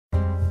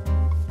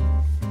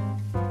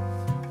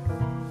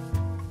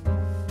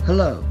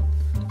Hello,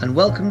 and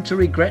welcome to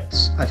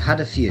Regrets I've Had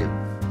a Few.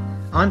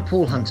 I'm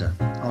Paul Hunter,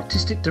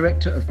 Artistic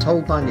Director of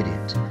Told by an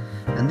Idiot,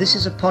 and this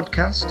is a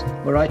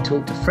podcast where I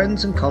talk to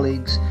friends and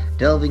colleagues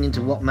delving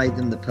into what made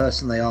them the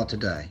person they are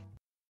today.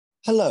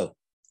 Hello.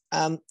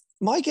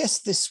 My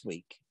guest this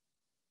week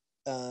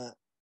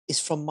is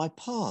from my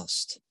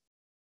past,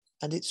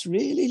 and it's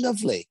really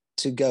lovely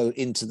to go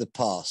into the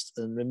past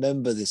and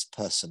remember this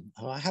person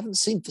who I haven't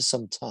seen for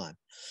some time.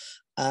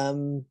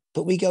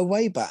 But we go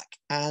way back,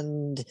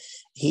 and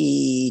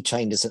he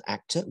trained as an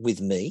actor with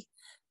me.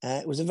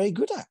 Was a very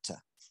good actor,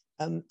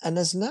 and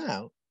has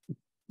now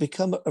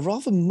become a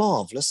rather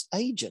marvellous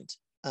agent,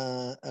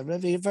 a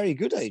very, very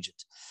good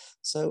agent.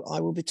 So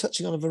I will be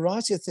touching on a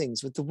variety of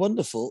things with the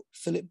wonderful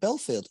Philip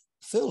Belfield.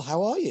 Phil,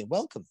 how are you?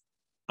 Welcome.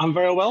 I'm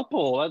very well,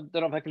 Paul. I don't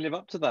know if I can live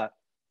up to that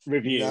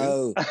review.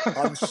 No,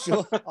 I'm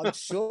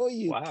sure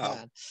you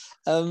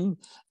can.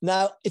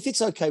 Now, if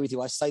it's okay with you,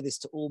 I say this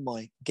to all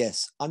my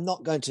guests. I'm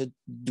not going to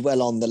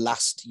dwell on the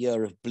last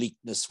year of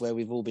bleakness where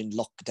we've all been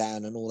locked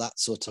down and all that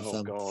sort of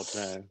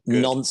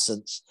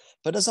nonsense.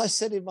 But as I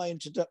said in my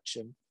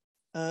introduction,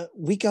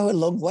 we go a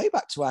long way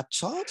back to our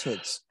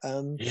childhoods.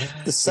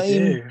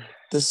 The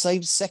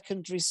same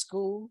secondary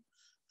school,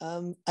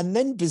 and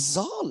then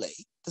bizarrely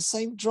the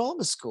same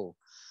drama school.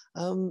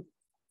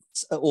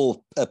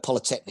 Or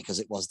Polytechnic as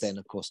it was then,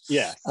 of course.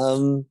 Yeah.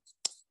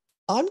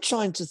 I'm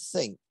trying to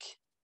think.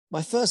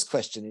 My first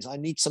question is, I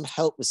need some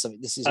help with something.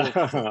 This is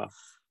awful.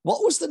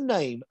 What was the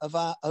name of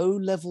our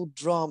O-level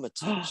drama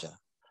teacher?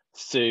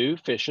 Sue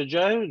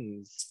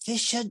Fisher-Jones.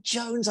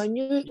 Fisher-Jones. I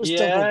knew it was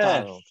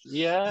double-barreled.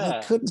 Yeah.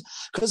 I couldn't,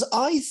 because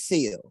I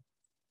feel,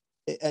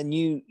 and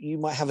you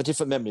might have a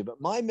different memory, but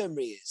my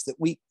memory is that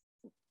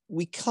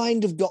we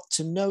kind of got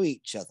to know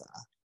each other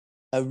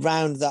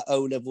around that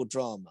O-level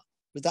drama.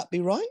 Would that be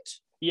right?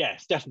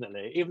 Yes,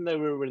 definitely. Even though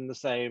we were in the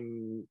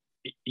same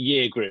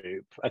year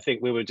group, I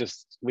think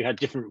we had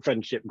different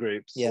friendship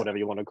groups, whatever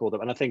you want to call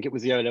them. And I think it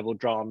was the O-level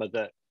drama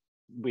that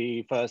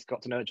we first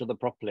got to know each other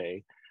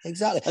properly.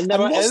 Exactly. And there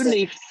were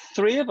only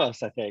three of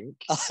us, I think.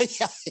 I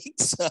think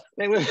so.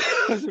 Who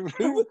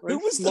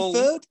was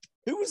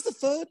the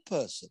third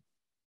person?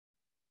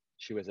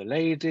 She was a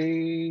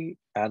lady,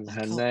 and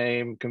her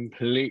name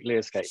completely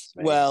escapes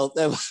me. Well,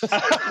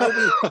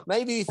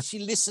 maybe if she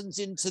listens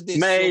into this,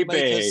 she'll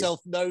make herself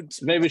known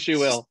to Maybe she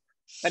will.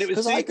 And it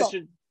was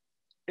Sue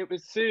it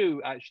was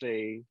Sue,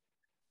 actually,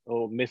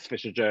 or Miss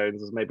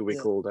Fisher-Jones, as maybe we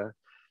called her,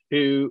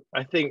 who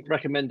I think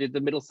recommended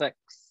the Middlesex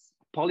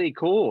Poly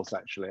course,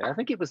 actually. I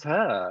think it was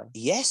her.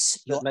 Yes,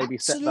 you're maybe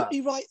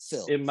absolutely right,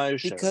 Phil. In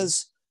motion.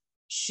 Because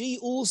she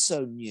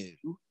also knew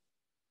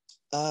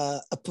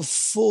a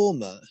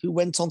performer who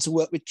went on to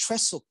work with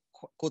Trestle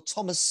called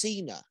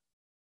Thomasina.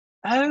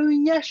 Oh,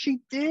 yes, she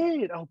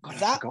did. Oh, God,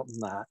 I've forgotten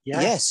that.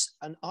 Yes,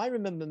 and I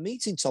remember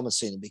meeting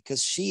Thomasina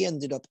because she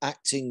ended up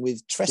acting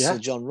with Trestle,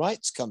 John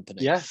Wright's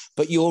company. Yes.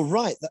 But you're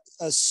right, that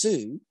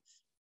Sue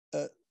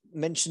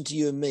mentioned to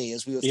you and me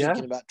as we were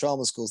thinking about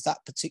drama schools,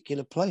 that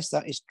particular place,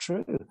 that is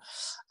true.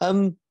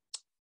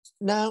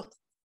 Now,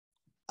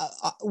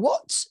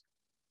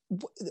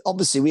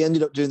 obviously we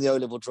ended up doing the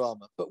O-level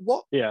drama, but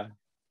what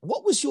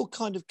was your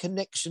kind of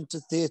connection to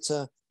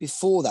theatre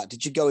before that?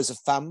 Did you go as a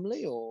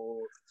family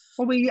or?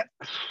 Well,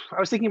 I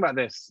was thinking about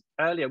this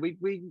earlier. We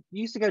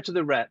used to go to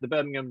the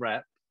Birmingham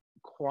Rep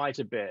quite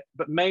a bit,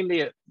 but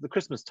mainly at the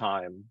Christmas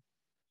time.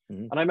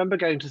 Mm-hmm. And I remember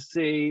going to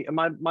see, and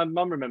my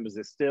mum remembers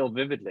this still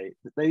vividly.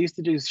 They used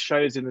to do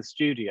shows in the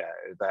studio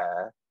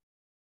there,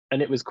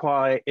 and it was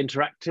quite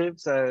interactive.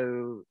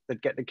 So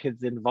they'd get the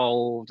kids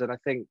involved. And I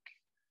think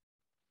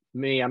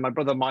me and my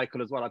brother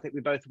Michael as well, I think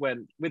we both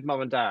went with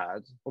mum and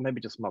dad, or maybe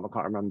just mum, I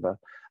can't remember.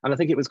 And I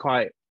think it was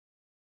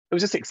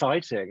just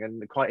exciting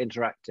and quite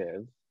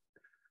interactive.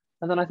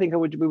 And then I think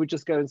we would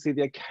just go and see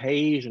the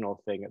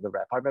occasional thing at the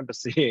Rep. I remember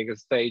seeing a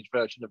stage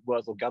version of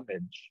Wurzel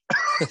Gummidge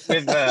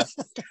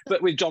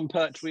with John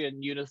Pertwee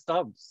and Una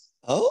Stubbs.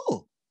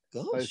 Oh,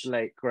 gosh. Both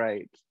late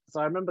great.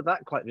 So I remember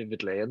that quite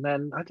vividly. And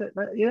then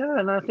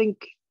and I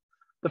think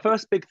the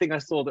first big thing I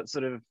saw that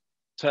sort of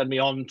turned me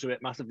on to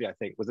it massively, I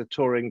think, was a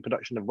touring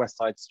production of West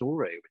Side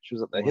Story, which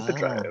was at the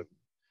Hippodrome,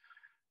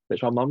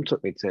 which my mum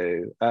took me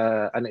to.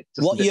 And it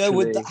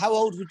just how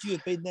old would you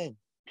have been then?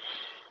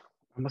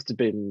 I must have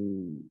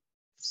been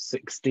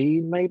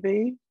 16,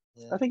 maybe.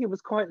 I think it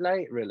was quite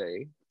late,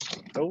 really.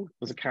 Oh,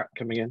 there's a cat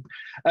coming in.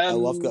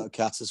 I've got a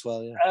cat as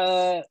well.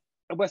 It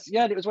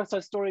was West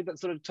Side Story that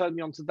sort of turned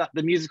me on to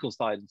the musical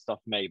side and stuff,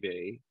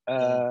 maybe.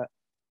 And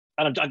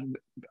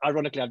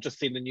ironically, I've just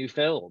seen the new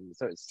film,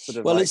 so it's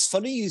sort of it's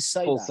funny you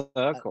say full that.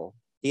 circle.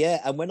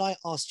 And when I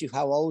asked you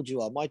how old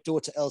you are, my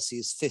daughter Elsie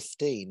is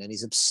 15 and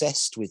is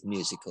obsessed with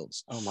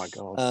musicals. Oh my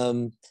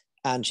God.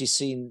 And she's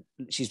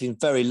been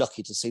very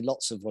lucky to see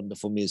lots of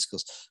wonderful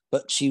musicals.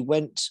 But she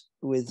went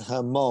with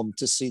her mom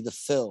to see the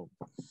film.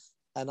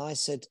 And I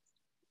said,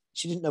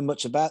 she didn't know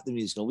much about the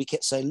musical. We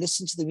kept saying,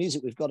 listen to the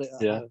music, we've got it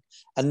at home.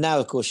 And now,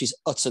 of course, she's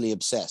utterly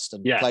obsessed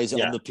and plays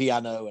it on the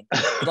piano.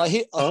 But I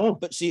hear,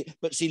 but she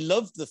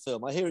loved the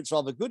film. I hear it's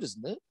rather good,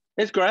 isn't it?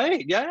 It's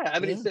great. Yeah, I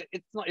mean,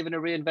 it's not even a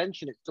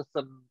reinvention. It's just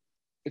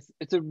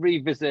it's a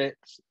revisit.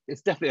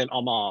 It's definitely an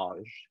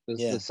homage.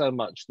 There's so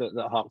much that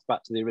harks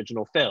back to the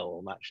original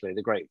film, actually,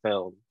 the great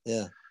film.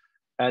 Yeah.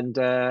 And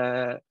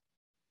and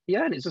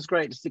it's just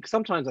great to see. 'Cause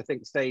sometimes I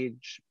think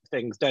stage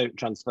things don't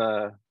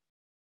transfer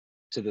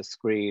to the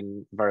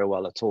screen very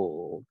well at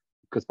all,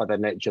 because by their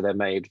nature they're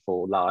made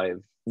for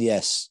live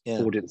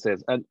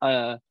audiences. And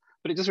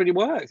but it just really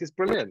works. It's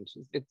brilliant.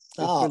 It's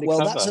really well,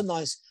 clever.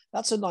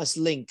 that's a nice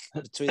link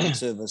between the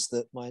two of us,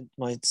 that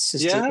my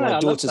sister, my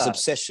daughter's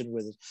obsession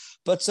with it.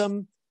 But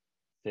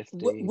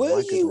 50,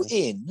 were you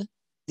in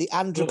the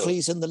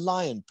Androcles and the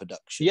Lion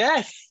production?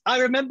 Yes, I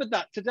remembered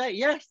that today.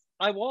 Yes,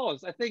 I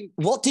was. I think.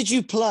 What did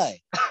you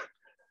play?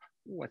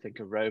 I think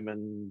a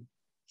Roman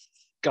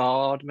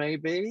guard,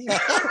 maybe.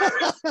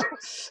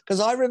 Because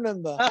I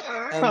remember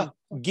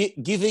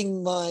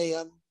giving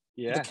my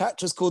the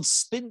character was called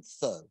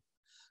Spintho,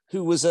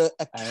 who was a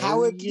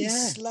cowardly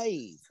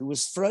slave who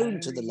was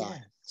thrown to the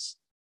lions.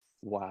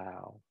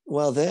 Wow.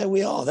 Well, there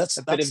we are. That's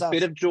a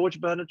bit of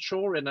George Bernard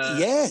Shaw in a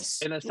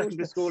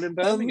secondary school in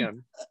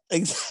Birmingham.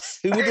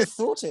 Who would have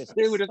thought it?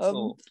 Who would have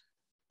thought?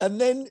 And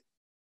then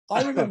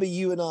I remember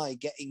you and I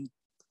getting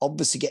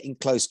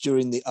close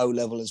during the O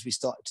level as we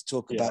started to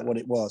talk about what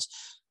it was.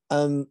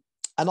 And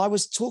I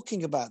was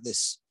talking about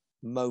this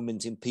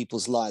moment in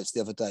people's lives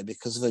the other day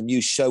because of a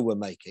new show we're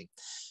making,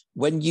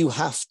 when you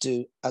have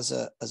to, as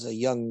a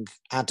young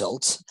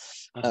adult,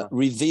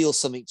 reveal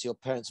something to your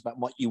parents about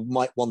what you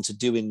might want to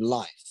do in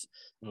life.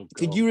 Oh,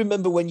 could you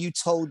remember when you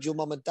told your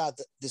mum and dad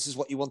that this is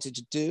what you wanted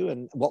to do,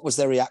 and what was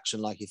their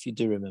reaction like, if you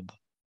do remember?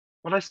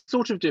 Well, I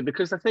sort of do,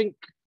 because I think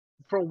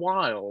for a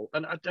while,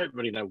 and I don't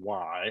really know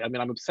why, I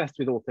mean, I'm obsessed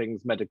with all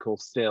things medical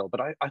still,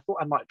 but I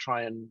thought I might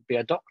try and be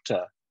a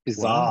doctor,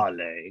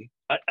 bizarrely.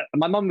 Wow.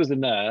 My mum was a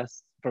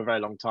nurse for a very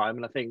long time,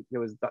 and I think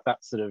there was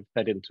that sort of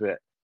fed into it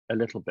a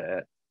little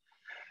bit.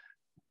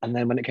 And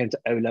then when it came to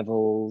O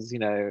levels,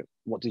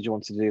 what did you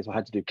want to do? So I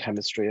had to do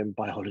chemistry and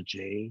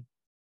biology.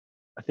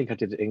 I think I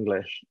did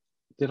English.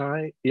 Did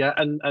I? Yeah.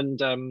 And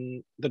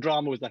the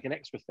drama was like an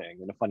extra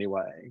thing in a funny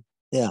way.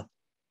 Yeah.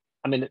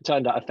 I mean, it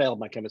turned out I failed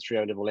my chemistry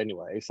O level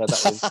anyway, so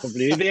that was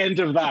probably the end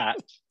of that.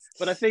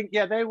 But I think,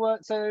 they were,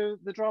 so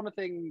the drama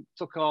thing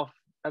took off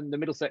and the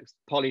Middlesex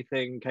poly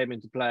thing came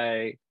into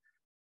play.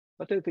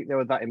 I don't think they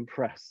were that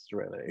impressed,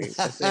 really.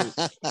 I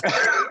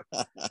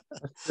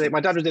think my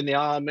dad was in the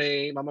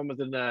army, my mum was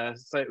a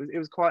nurse, so it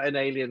was quite an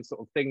alien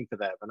sort of thing for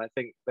them. And I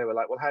think they were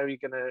like, well, how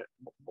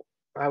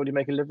would you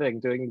make a living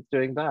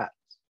doing that?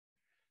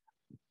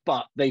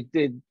 But they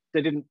didn't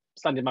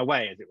stand in my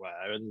way, as it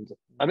were. And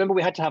I remember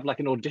we had to have like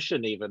an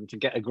audition even to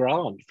get a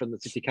grant from the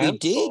city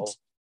council.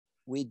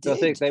 We did. So I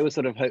think they were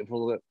sort of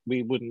hopeful that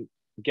we wouldn't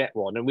get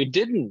one, and we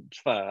didn't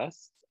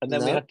first. And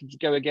then we had to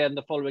go again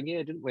the following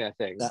year, didn't we, I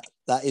think?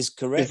 That is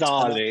correct.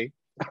 Bizarrely.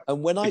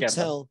 And when I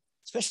tell,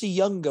 especially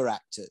younger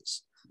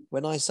actors,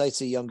 when I say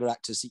to younger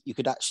actors that you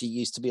could actually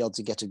used to be able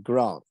to get a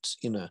grant,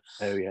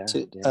 Oh, yeah.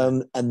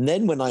 And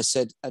then when I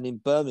said, and in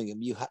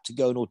Birmingham, you had to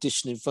go and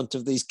audition in front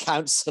of these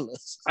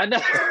councillors. I know.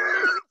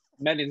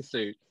 Men in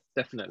suits,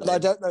 definitely.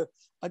 But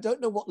I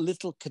don't know what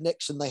little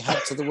connection they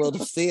had to the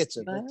world of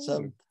theatre.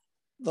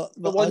 But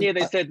one year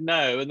they said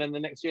no, and then the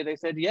next year they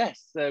said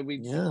yes. So we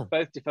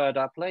both deferred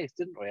our place,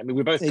 didn't we? I mean,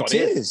 we both got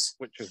in,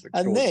 which was extraordinary.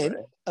 And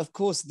then, of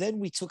course,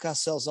 we took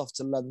ourselves off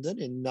to London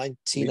in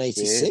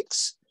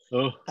 1986.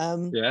 Oh,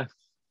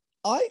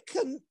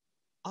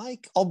 I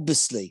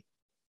obviously,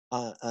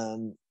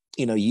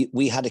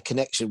 we had a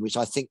connection, which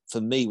I think for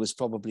me was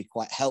probably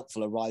quite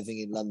helpful, arriving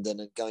in London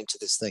and going to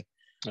this thing.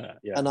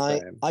 And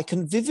I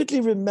can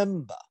vividly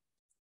remember.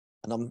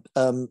 And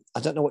I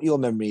don't know what your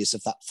memory is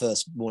of that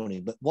first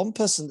morning, but one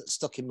person that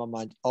stuck in my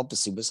mind,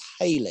 obviously, was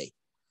Hayley.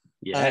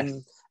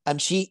 Yes.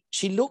 And she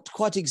looked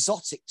quite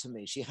exotic to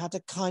me. She had a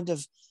kind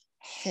of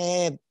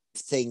hair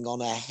thing on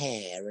her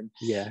hair, and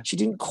she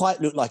didn't quite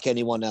look like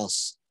anyone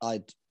else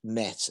I'd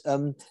met.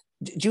 Do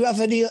you have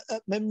any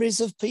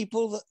memories of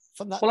people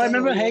from that? Well, I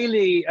remember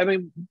Hayley. I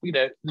mean,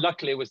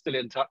 luckily we're still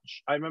in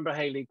touch. I remember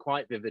Hayley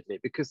quite vividly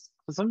because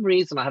for some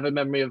reason I have a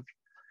memory of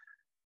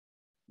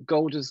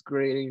Golders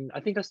Green. I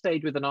think I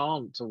stayed with an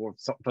aunt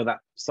for that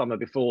summer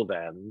before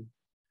then.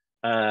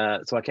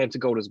 So I came to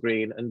Golders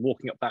Green and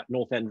walking up that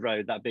North End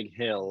Road, that big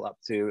hill up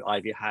to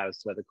Ivy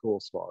House where the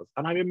course was.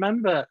 And I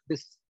remember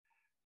this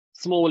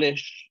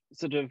smallish,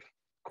 sort of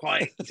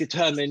quite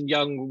determined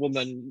young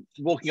woman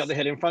walking up the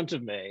hill in front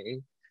of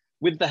me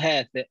with the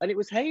hair thick. And it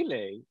was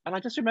Hayley. And I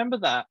just remember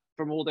that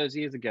from all those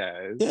years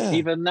ago,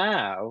 even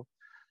now.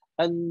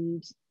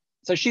 And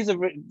so she was a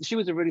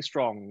really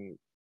strong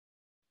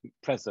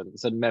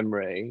presence and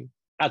memory,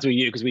 as we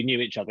knew, because we knew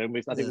each other, and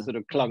I think we sort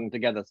of clung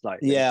together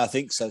slightly. Yeah, I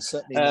think so,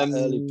 certainly in that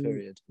early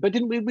period. But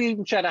didn't we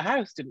even shared a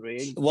house, didn't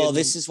we? Well,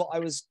 this is what I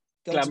was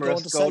going to go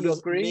on to say.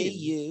 Me,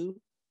 you,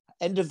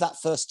 end of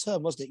that first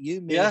term, wasn't it?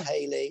 You, me,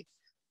 Hayley,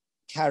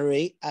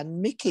 Carrie,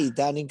 and Mickey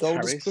down in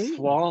Golders Green.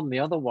 Swan, the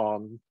other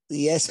one.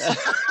 Yes.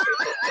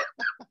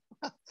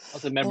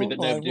 That's a memory that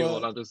nobody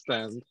will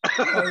understand.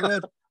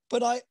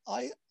 But I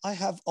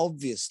have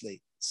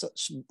obviously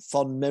such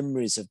fond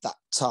memories of that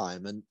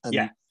time, and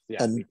yeah,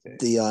 and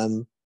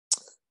the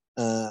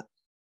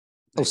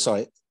oh,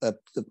 sorry.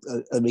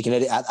 And we can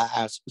edit that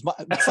out.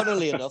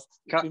 Funnily enough,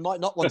 we might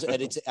not want to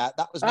edit it out.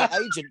 That was my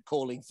agent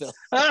calling, Phil.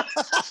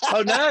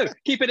 Oh no,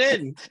 keep it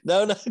in.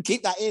 No,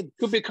 keep that in.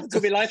 Could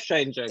be life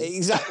changing.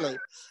 Exactly.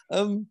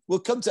 We'll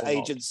come to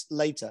agents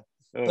later.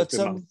 But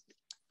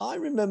I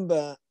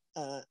remember.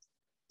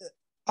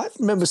 I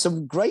remember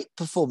some great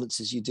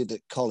performances you did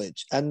at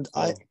college, and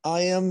I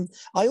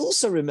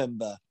also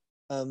remember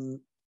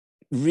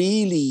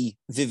really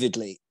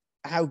vividly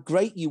how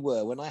great you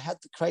were when I had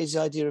the crazy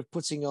idea of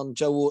putting on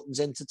Joe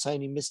Orton's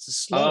Entertaining Mr.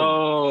 Sloan.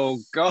 Oh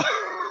God!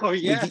 Oh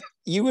yeah,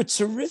 you were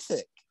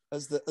terrific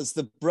as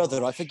the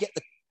brother. I forget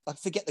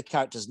the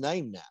character's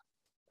name now.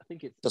 I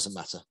think it doesn't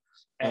matter.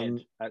 Ed,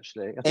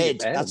 actually. I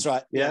think Ed, that's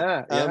right.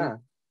 Yeah.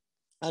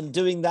 And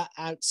doing that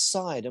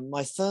outside, and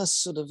my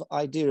first sort of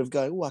idea of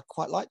going, oh, I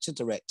quite like to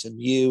direct,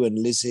 and you and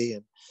Lizzie,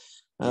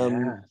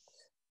 and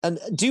and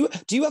do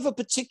you have a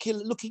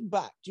particular, looking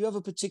back, do you have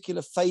a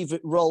particular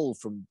favourite role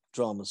from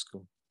drama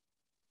school?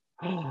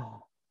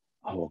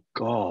 Oh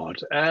God.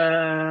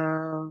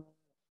 Well,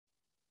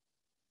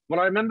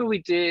 I remember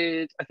we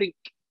did. I think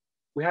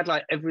we had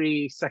like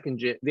every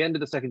second year. The end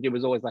of the second year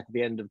was always like at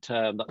the end of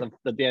term, like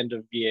the end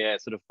of year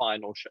sort of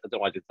final show.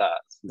 I did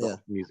that. Not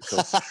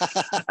musical.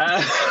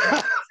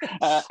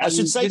 I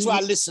should say to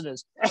our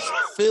listeners,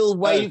 Phil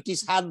waved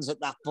his hands at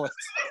that point.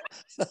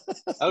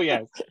 Oh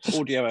yeah,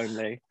 audio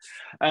only.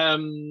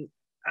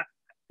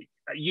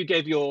 You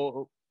gave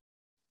your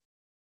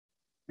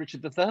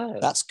Richard III.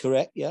 That's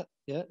correct. Yeah.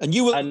 And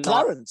you were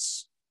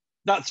Clarence.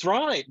 That's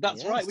right.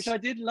 That's right. Which I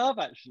did love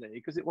actually,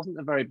 because it wasn't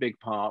a very big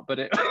part, but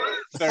it was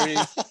very,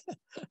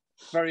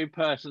 very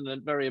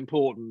pertinent, very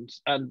important,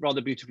 and rather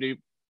beautifully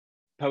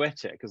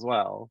poetic as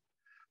well.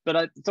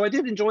 But I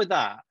did enjoy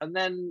that, and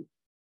then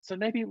so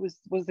maybe it was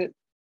it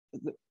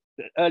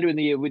earlier in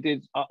the year we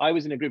did. I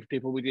was in a group of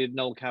people. We did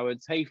Noel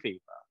Coward's Hay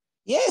Fever.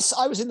 Yes,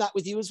 I was in that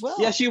with you as well.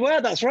 Yes, you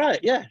were. That's right.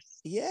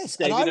 Yes,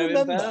 David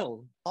and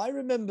I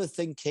remember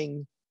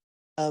thinking,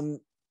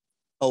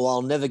 oh,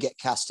 I'll never get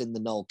cast in the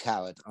Noel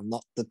Coward. I'm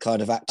not the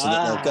kind of actor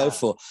that they'll go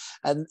for.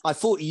 And I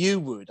thought you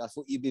would. I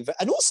thought you'd be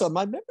and also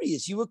my memory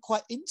is you were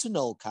quite into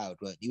Noel Coward,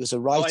 weren't you? As a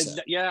writer.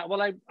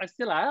 Well, I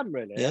still am,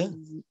 really. Yeah.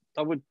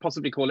 I would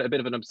possibly call it a bit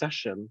of an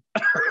obsession.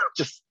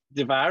 Just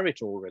devour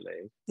it all,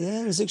 really.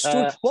 Yeah, it was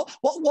extraordinary.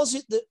 What was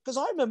it that, because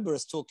I remember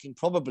us talking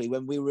probably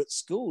when we were at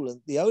school at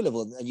the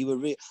O-level, and you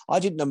were I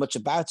didn't know much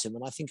about him,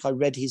 and I think I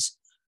read his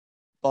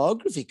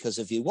biography because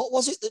of you. What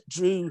was it that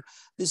drew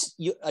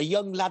a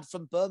young lad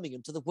from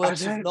Birmingham to the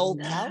works of Noel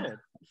Coward?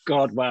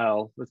 God,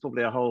 well, there's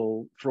probably a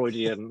whole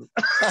Freudian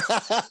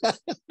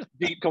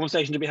deep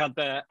conversation to be had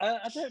there.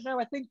 I don't know.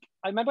 I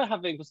remember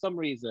having, for some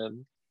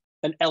reason,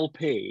 an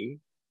LP.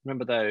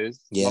 Remember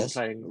those? Yes.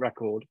 Playing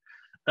record.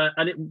 But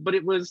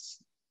it was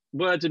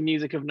words and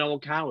music of Noel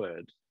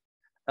Coward.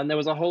 And there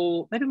was a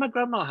whole, maybe my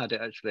grandma had it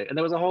actually, and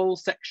there was a whole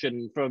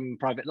section from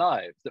Private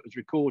Lives that was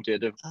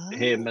recorded of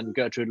him and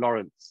Gertrude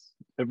Lawrence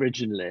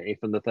originally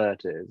from the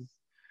 30s.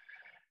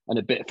 And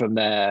a bit from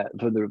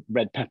the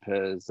Red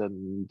Peppers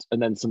and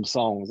then some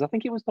songs. I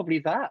think it was probably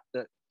that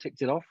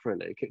kicked it off.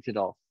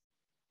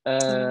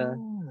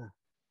 And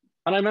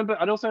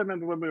I also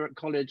remember when we were at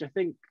college, I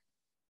think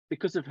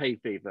because of Hay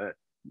Fever,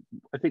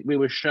 I think we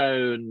were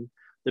shown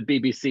the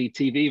BBC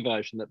TV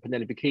version that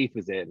Penelope Keith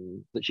was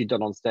in, that she'd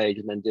done on stage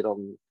and then did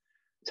on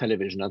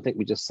television. I think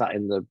we just sat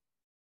in the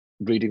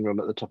reading room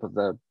at the top of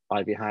the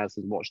Ivy House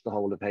and watched the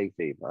whole of Hay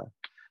Fever.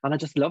 And I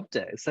just loved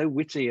it. It's so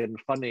witty and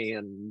funny.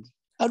 And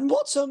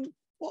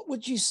what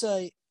would you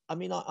say? I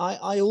mean,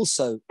 I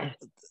also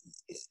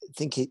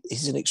think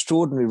he's an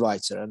extraordinary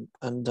writer.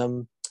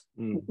 And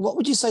what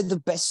would you say the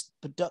best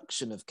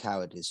production of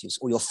Coward is,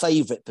 or your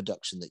favourite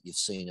production that you've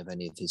seen of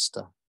any of his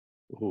stuff?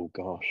 Oh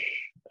gosh,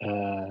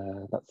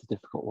 that's a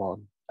difficult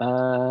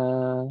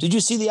one. Did you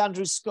see the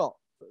Andrew Scott?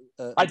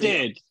 I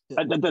did.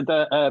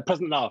 The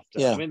Present and After.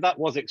 Yeah. I mean, that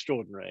was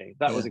extraordinary.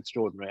 That was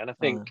extraordinary. And I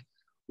think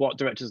what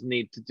directors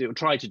need to do, or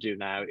try to do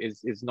now,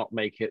 is not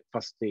make it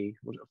fusty,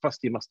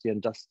 musty,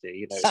 and dusty.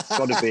 You know, it's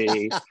got to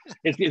be.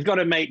 It's got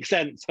to make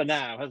sense for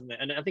now, hasn't it?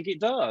 And I think it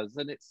does.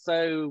 And it's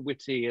so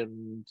witty,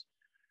 and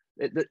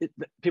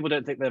people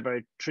don't think they're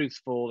very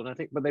truthful,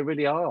 but they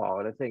really are.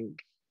 And I think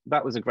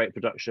that was a great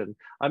production.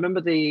 I remember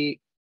the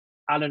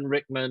Alan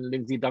Rickman,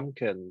 Lindsay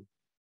Duncan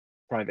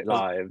Private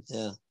Lives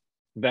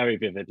very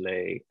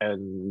vividly,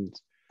 and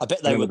I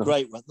bet they were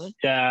great, weren't they?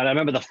 Yeah, and I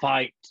remember the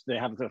fight. They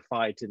have a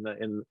fight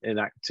in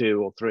Act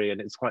 2 or 3, and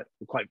it's quite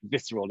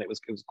visceral, and it was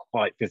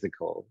quite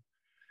physical.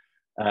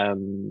 I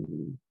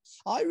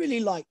really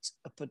liked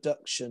a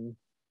production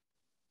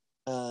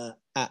at,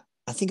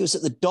 I think it was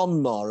at the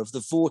Donmar of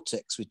the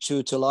Vortex with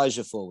Chiwetel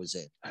Ejiofor was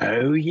in.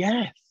 Oh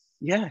yes.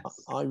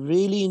 I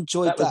really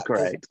enjoyed that. That was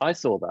great. I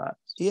saw that.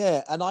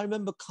 Yeah, and I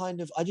remember I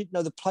didn't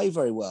know the play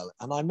very well,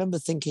 and I remember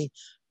thinking,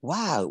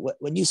 wow,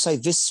 when you say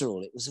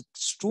visceral, it was an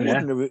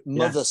extraordinary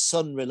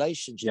mother-son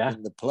relationship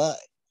in the play.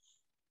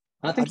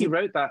 I think he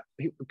wrote that.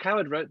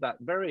 Coward wrote that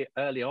very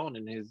early on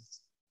in his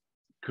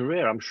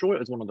career. I'm sure it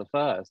was one of the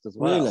first as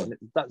well. Really? And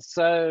that's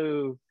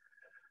so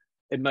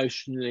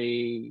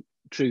emotionally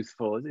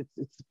truthful.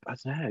 It's I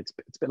don't know. It's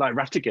a bit like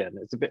Rattigan.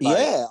 It's a bit like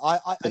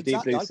I the Deep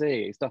exactly. Blue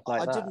Sea, stuff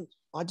like that.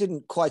 I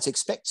didn't quite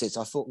expect it.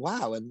 I thought,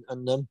 wow, and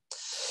it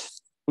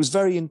was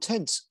very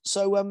intense.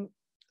 So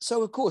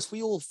of course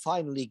we all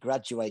finally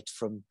graduate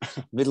from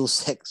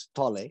Middlesex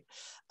Poly.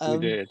 We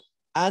did.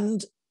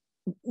 And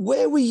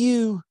where were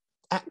you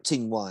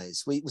acting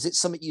wise? Was it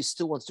something you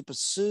still wanted to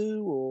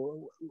pursue,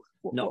 or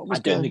no? I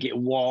don't think it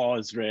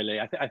was really.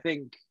 I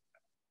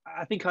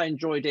think I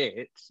enjoyed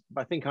it,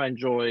 but I think I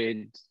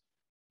enjoyed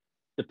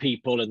the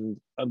people and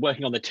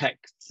working on the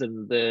texts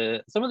and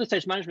some of the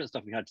stage management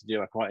stuff we had to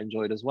do. I quite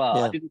enjoyed as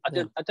well.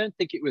 Yeah, I don't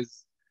think it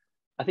was.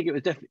 I think it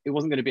was definitely. It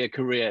wasn't going to be a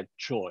career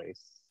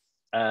choice.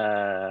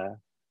 It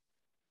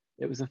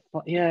was a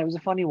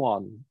funny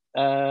one.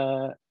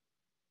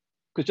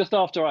 Because just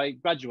after I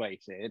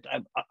graduated,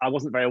 I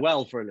wasn't very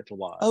well for a little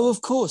while. Oh,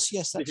 of course,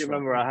 yes. If you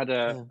remember, I had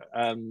a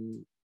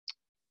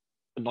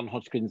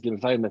non-Hodgkin's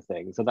lymphoma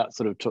thing, so that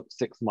sort of took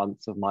 6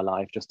 months of my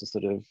life just to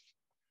sort of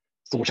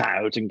sort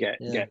out and get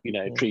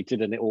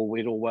treated, and it all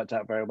worked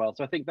out very well.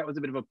 So I think that was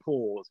a bit of a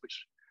pause,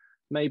 which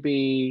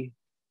maybe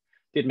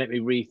did make me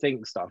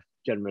rethink stuff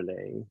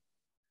generally.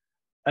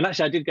 And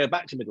actually, I did go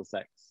back to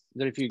Middlesex. I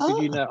don't know if you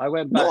did you know I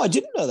went back. No, I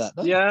didn't know that.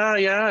 No.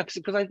 Yeah,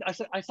 because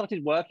I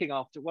started working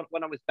after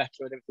when I was better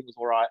and everything was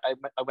all right. I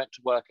went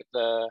to work at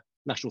the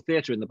National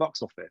Theatre in the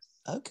box office.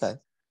 Okay.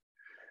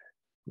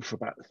 For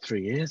about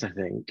 3 years, I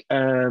think.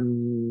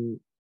 And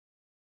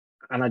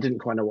I didn't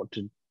quite know what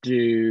to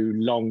do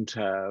long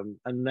term.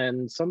 And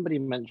then somebody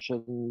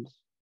mentioned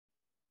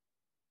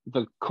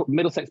the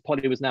Middlesex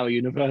Poly was now a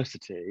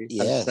university,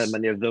 yes. and so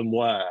many of them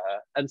were.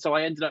 And so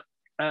I ended up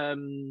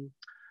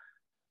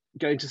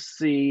going to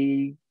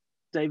see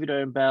David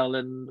Owen Bell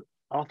and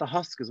Arthur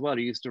Husk as well,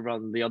 who used to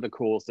run the other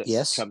course at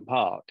Trent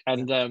Park.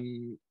 And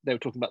they were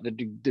talking about the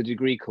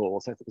degree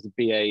course. I think it was a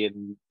BA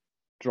in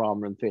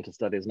drama and theatre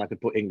studies, and I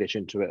could put English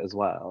into it as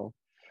well.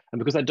 And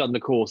because I'd done the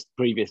course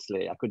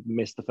previously, I could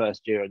miss the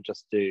first year and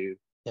just do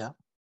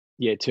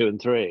year 2 and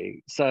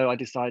 3. So I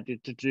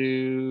decided to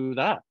do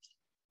that,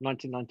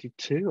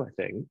 1992, I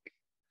think.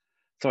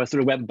 So I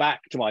sort of went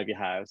back to Ivy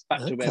House,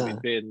 back to where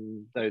we'd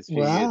been those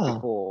few years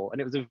before.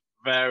 And it was a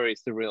very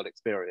surreal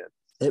experience.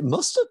 It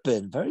must have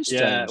been very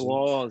strange. Yeah, it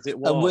was.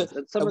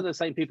 And some of the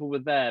same people were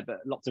there, but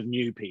lots of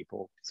new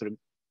people, sort of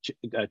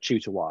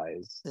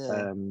tutor-wise.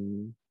 Yeah.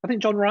 I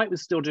think John Wright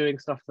was still doing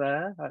stuff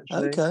there,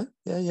 actually. Okay,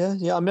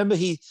 yeah. I remember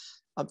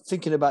I'm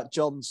thinking about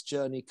John's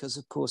journey because,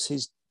 of course,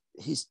 his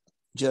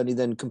journey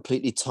then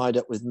completely tied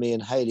up with me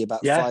and Hayley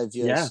about 5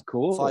 years. Yeah,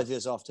 cool. 5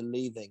 years after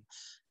leaving,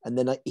 and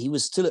then he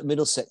was still at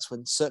Middlesex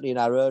when, certainly in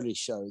our early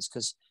shows,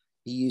 because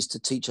he used to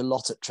teach a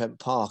lot at Trent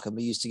Park, and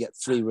we used to get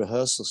free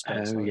rehearsal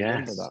space. Oh,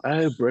 yes. That.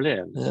 Oh,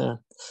 brilliant. Yeah.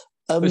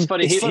 It was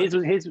funny. His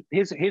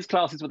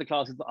classes were the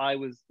classes that I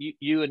was.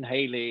 You and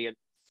Hayley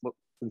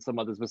and some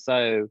others were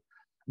so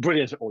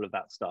brilliant at all of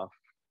that stuff,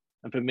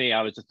 and for me,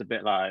 I was just a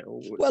bit like.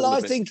 Well, I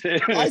think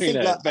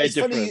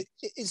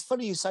it's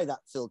funny you say that,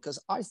 Phil, because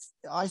I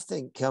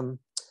think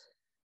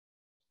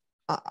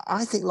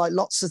like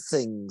lots of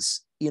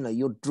things,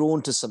 you're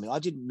drawn to something. I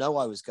didn't know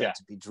I was going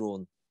to be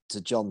drawn to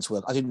John's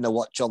work. I didn't know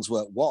what John's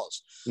work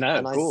was. No,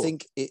 and I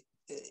think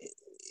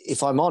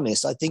if I'm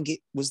honest, I think it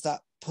was that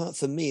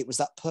for me. It was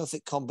that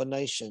perfect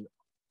combination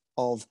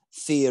of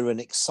fear and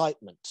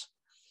excitement.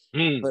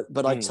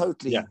 But I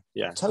totally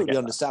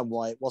understand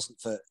why it wasn't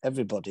for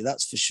everybody.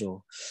 That's for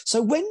sure.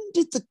 So when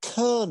did the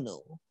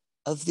kernel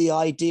of the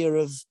idea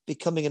of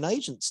becoming an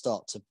agent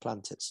start to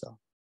plant itself?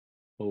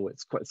 Oh,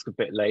 it's a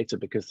bit later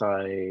because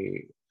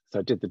I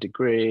did the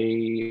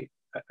degree.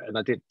 And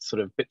I did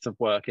sort of bits of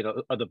work in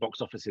other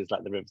box offices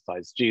like the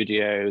Riverside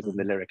Studios and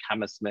the Lyric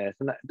Hammersmith.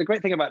 And the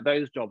great thing about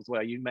those jobs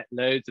where you met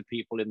loads of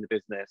people in the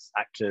business,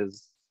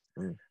 actors,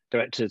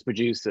 directors,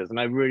 producers. And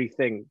I really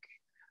think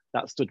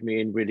that stood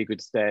me in really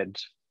good stead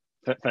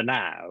for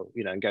now,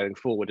 and going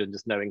forward and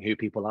just knowing who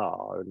people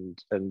are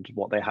and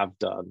what they have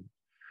done.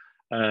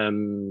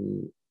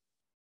 I'm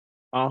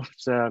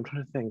trying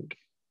to think.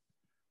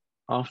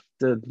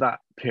 After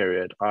that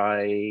period,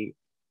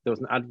 there was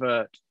an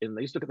advert I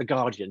used to look at The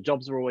Guardian.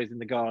 Jobs are always in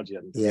The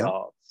Guardian for the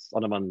arts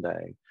on a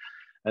Monday.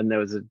 And there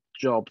was a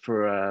job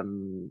for,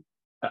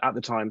 at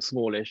the time,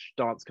 smallish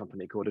dance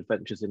company called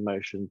Adventures in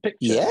Motion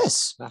Pictures.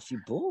 Yes, Matthew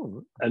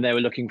Bourne. And they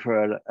were looking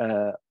for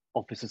an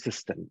office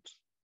assistant,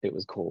 it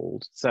was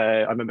called. So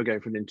I remember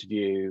going for an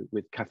interview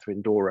with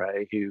Catherine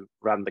Doré, who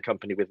ran the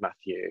company with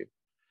Matthew.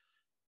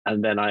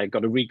 And then I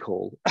got a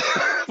recall,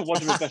 for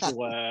want of a better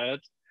word.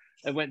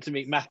 I went to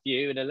meet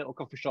Matthew in a little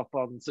coffee shop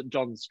on St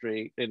John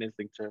Street in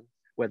Islington,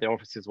 where their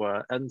offices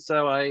were. And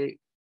so I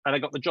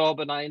got the job,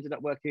 and I ended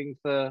up working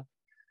for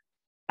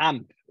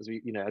AMP, as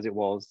it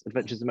was,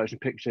 Adventures in Motion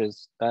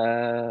Pictures,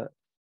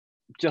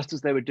 just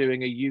as they were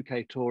doing a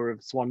UK tour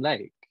of Swan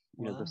Lake,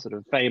 the sort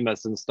of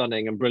famous and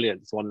stunning and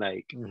brilliant Swan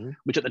Lake,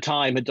 which at the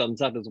time had done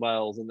Sadler's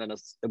Wells, and then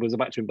it was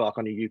about to embark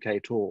on a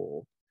UK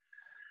tour.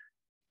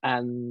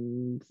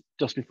 And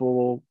just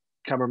before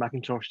Cameron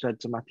McIntosh said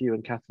to Matthew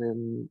and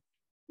Catherine,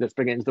 let's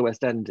bring it into the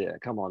West End, dear.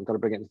 Come on, got to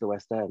bring it into the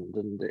West End.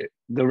 And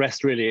the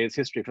rest really is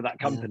history for that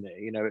company.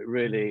 You know, it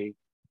really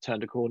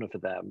turned a corner for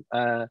them.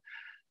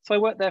 So I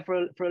worked there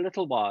for a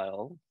little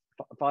while,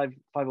 5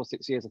 or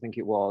 6 years, I think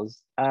it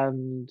was.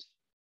 And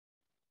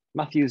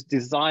Matthew's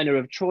designer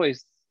of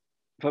choice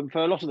for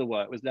a lot of the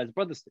work was Les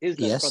Brotherston, Les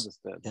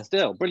Brotherston. Yeah.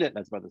 Still, brilliant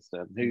Les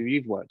Brotherston, who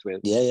you've worked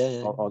with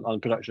on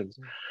productions.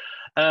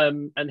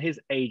 And his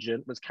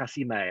agent was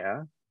Cassie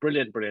Mayer,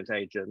 brilliant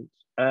agent.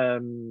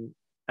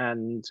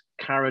 And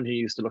Karen, who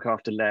used to look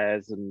after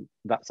Les and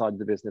that side of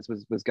the business,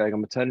 was going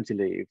on maternity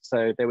leave.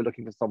 So they were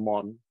looking for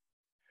someone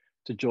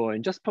to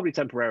join, just probably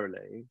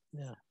temporarily.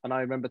 Yeah. And I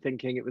remember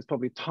thinking it was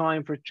probably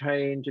time for a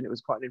change, and it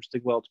was quite an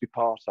interesting world to be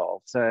part of.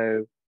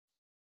 So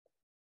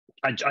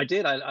I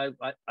did. I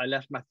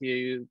left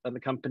Matthew and the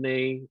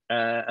company,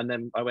 and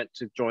then I went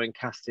to join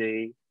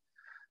Cassie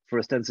for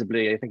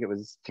ostensibly, I think it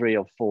was 3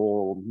 or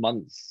 4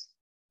 months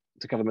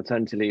to cover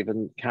maternity leave,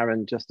 and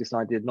Karen just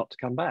decided not to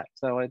come back,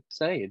 so I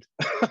stayed.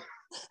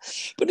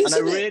 But and I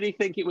really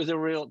think it was a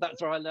real.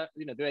 That's where I learned,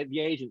 you know, the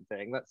agent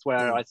thing. That's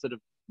where I sort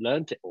of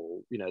learned it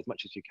all, you know, as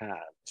much as you can.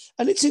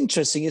 And it's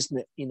interesting, isn't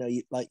it? You know,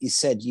 like you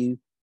said,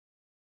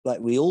 like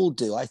we all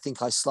do. I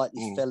think I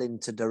slightly fell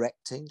into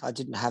directing. I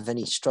didn't have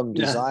any strong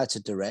desire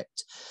to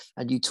direct.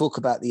 And you talk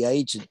about the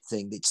agent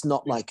thing. It's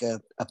not like a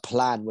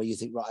plan where you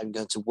think, right, I'm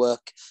going to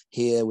work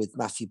here with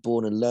Matthew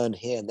Bourne and learn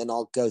here, and then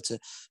I'll go to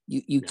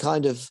you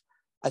kind of.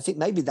 I think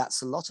maybe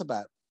that's a lot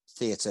about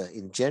theatre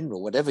in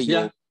general, whatever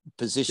your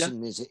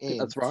position is in.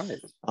 That's right.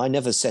 I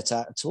never set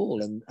out at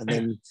all. And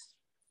then,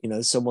 you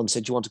know, someone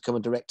said, you want to come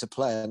and direct a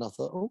play? And I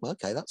thought, oh,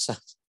 okay, that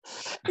sounds...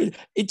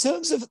 In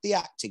terms of the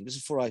acting,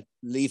 just before I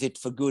leave it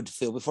for good,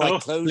 Phil, before I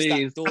close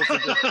that door for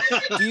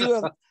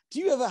good,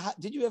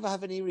 did you ever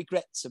have any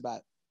regrets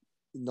about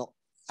not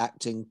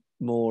acting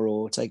more,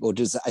 or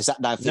is that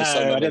now? No,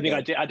 I don't think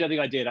I did. I don't think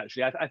I did,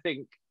 actually. I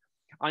think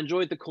I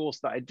enjoyed the course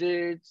that I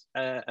did,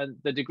 and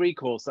the degree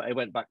course that I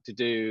went back to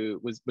do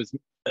was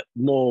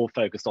more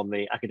focused on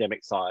the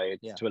academic side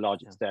to a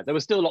large extent. There were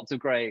still lots of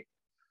great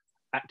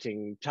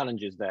acting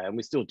challenges there, and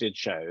we still did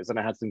shows, and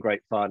I had some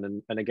great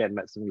fun, and again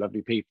met some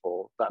lovely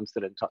people that I'm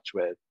still in touch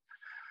with.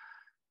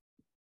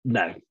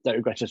 No, don't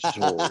regret it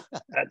at all.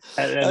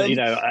 and you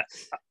know,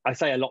 I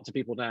say a lot to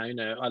people now, you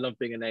know, I love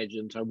being an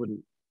agent. I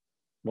wouldn't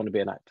want to be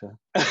an actor.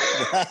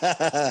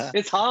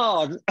 It's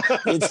hard.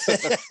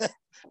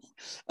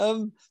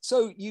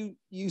 So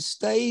you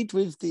stayed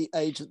with the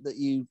agent that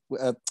you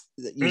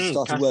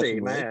started Cassie,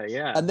 working Mayer, with,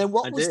 yeah. and then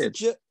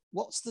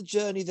what's the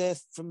journey there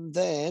from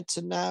there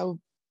to now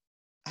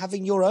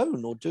having your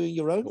own or doing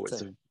your own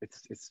thing? It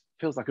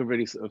feels like a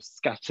really sort of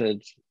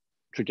scattered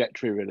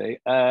trajectory, really.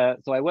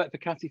 So I worked for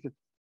Cassie for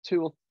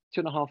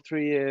 2.5,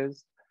 3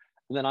 years,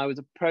 and then I was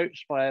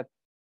approached by a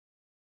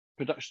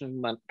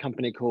production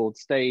company called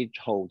Stage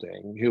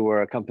Holding, who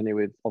were a company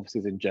with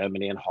offices in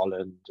Germany and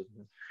Holland.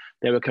 And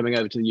they were coming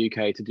over to the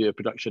UK to do a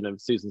production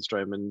of Susan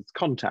Stroman's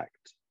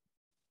Contact,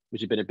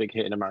 which had been a big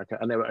hit in America.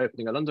 And they were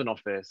opening a London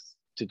office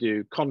to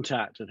do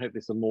Contact and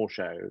hopefully some more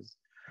shows.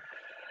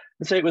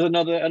 And so it was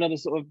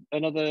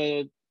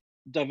another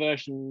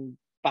diversion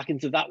back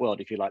into that world,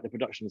 if you like, the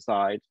production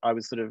side. I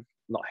was sort of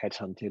not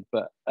headhunted,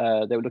 but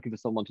they were looking for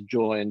someone to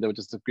join. There were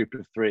just a group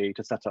of 3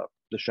 to set up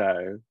the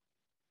show.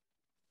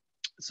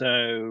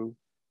 So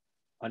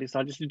I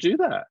decided to do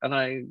that, and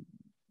I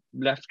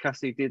left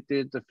Cassie, did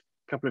a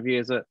couple of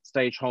years at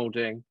Stage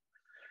Holding,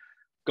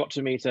 got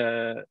to meet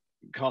a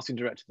casting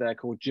director there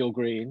called Jill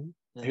Green,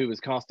 who was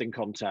casting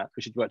Contact,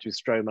 which had worked with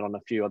Stroman on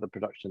a few other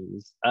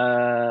productions.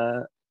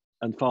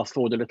 And fast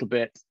forward a little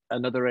bit,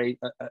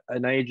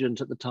 an agent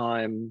at the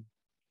time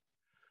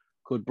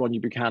called Bronnie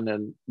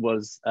Buchanan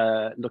was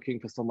looking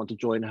for someone to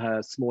join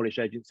her smallish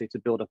agency to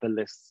build up a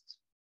list.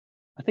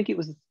 I think it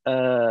was,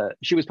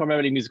 she was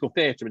primarily musical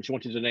theatre, and she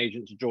wanted an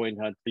agent to join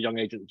her, a young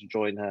agent to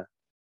join her.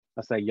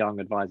 I say young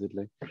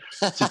advisedly.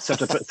 To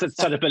set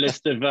up a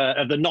list of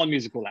the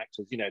non-musical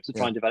actors, you know, to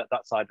try and develop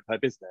that side of her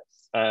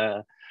business.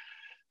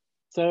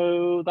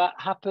 So that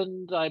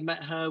happened. I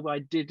met her. I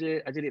did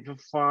it for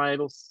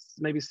 5 or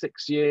maybe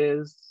 6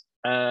 years.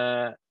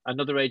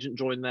 Another agent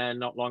joined there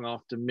not long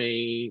after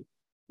me,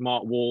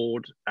 Mark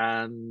Ward,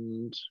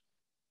 and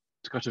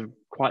to cut a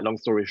quite long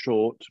story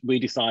short, we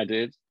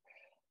decided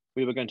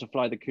we were going to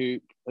fly the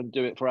coop and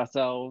do it for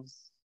ourselves.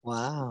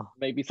 Wow.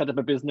 Maybe set up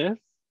a business.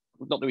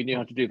 Not that we knew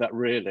how to do that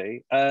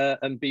really.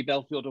 And be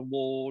Belfield and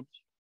Ward.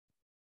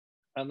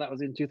 And that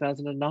was in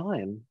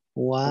 2009.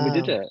 Wow. And we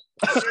did it.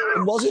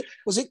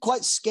 was it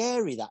quite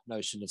scary, that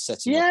notion of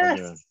setting up on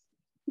your own?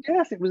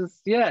 Yes, it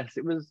was. Yes,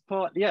 it was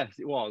part. Yes,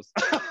 it was.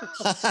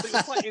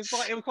 it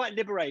was quite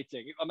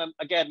liberating. I mean,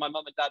 again, my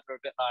mum and dad were a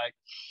bit like,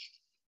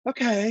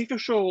 "Okay, for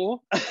sure,"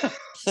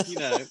 you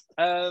know.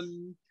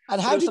 And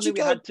how did you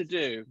go? We had to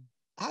do.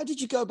 How did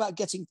you go about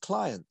getting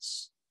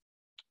clients?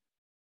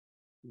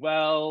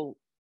 Well,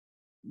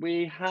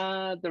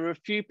 there were a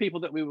few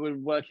people that we were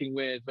working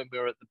with when we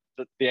were at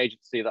the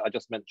agency that I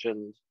just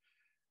mentioned,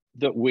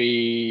 that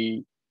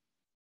we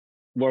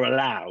were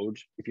allowed,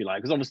 if you like,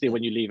 because obviously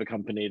when you leave a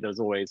company, there's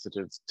always sort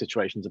of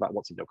situations about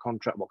what's in your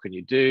contract, what can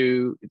you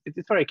do.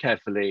 It's very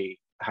carefully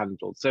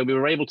handled. So we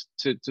were able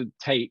to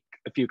take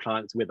a few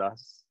clients with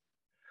us.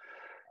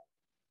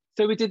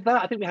 So we did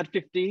that. I think we had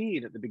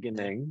 15 at the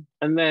beginning,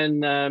 and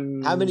then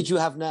how many do you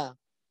have now?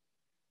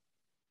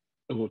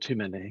 Oh, too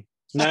many.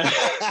 No,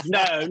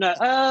 no.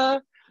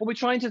 Well, we're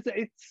trying to.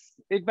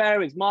 It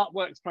varies. Mark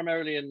works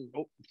primarily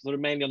sort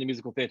of mainly on the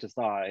musical theatre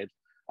side,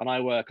 and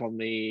I work on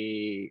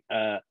the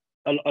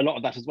a lot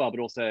of that as well, but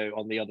also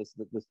on the others,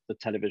 the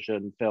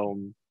television,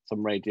 film,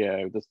 some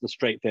radio, the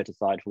straight theatre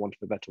side, for want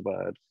of a better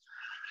word.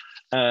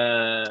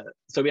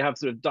 So we have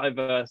sort of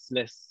diverse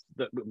lists,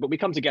 but we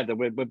come together.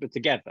 We're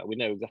together. We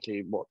know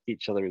exactly what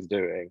each other is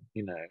doing,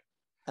 you know.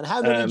 And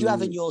how many do you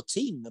have in your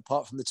team,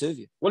 apart from the two of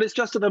you? Well, it's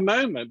just at the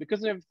moment,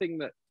 because of everything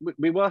that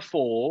we were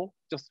 4,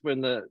 just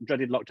when the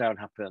dreaded lockdown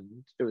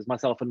happened. It was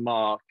myself and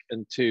Mark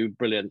and 2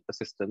 brilliant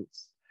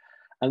assistants.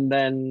 And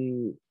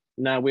then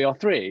now we are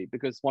 3,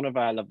 because one of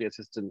our lovely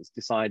assistants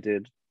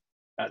decided,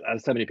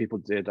 as so many people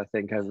did, I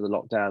think, over the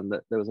lockdown,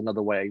 that there was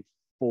another way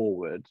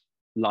forward,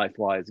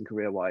 life-wise and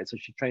career-wise. So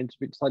she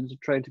decided to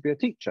train to be a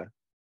teacher.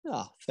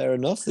 Ah, fair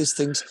enough. These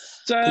things.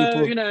 So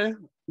people... you know,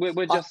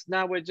 we're just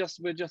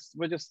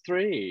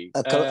 3.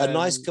 A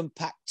nice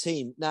compact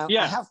team. Now,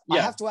 yeah, I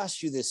have to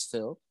ask you this,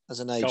 Phil, as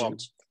an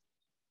agent.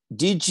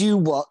 Did you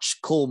watch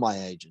Call My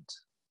Agent?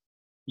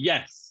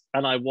 Yes,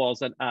 and I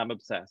was and am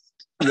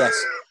obsessed. Yes.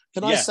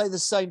 Can I say the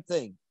same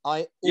thing?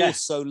 I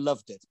also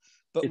loved it.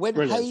 But it's when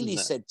Hayley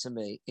said to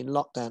me in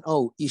lockdown,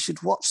 "Oh, you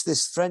should watch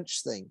this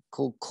French thing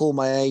called Call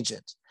My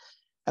Agent,"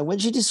 and when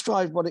she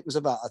described what it was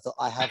about, I thought,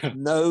 I have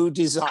no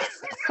desire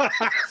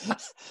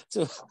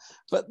to.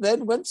 But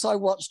then once I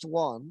watched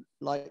one,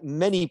 like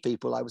many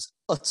people, I was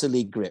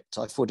utterly gripped.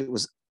 I thought it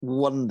was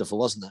wonderful,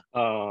 wasn't it?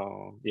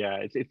 Oh,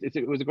 yeah.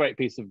 It was a great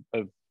piece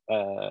of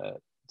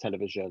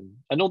television.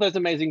 And all those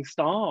amazing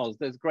stars.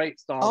 There's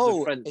great stars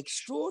of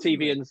French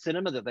TV and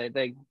cinema that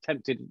they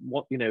tempted,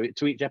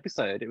 to each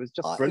episode. It was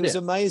just brilliant. It was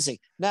amazing.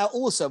 Now,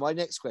 also, my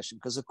next question,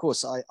 because, of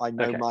course, I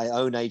know my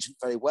own agent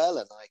very well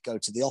and I go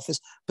to the office,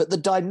 but the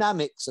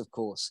dynamics, of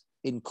course,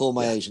 in Call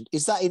My Agent,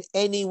 is that in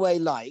any way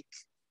like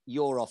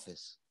your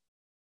office?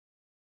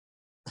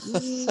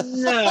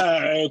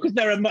 No, because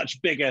they're a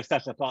much bigger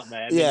setup, aren't they?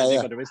 I mean,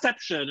 they've got a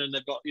reception and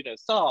they've got,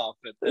 staff.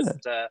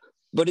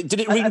 But did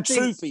it ring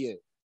true for you?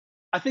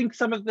 I think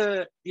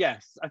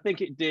I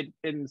think it did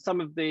in some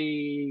of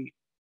the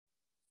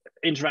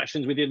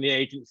interactions within the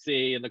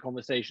agency and the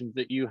conversations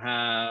that you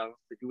have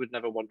that you would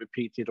never want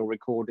repeated or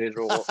recorded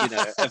or,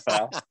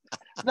 ever.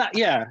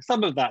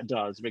 Some of that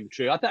does ring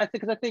true. I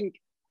think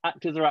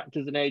actors are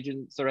actors and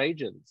agents are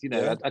agents.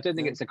 I don't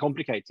think it's a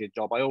complicated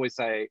job. I always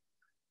say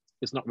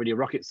it's not really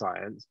rocket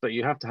science, but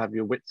you have to have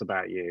your wits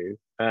about you.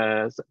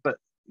 But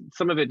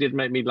some of it did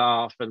make me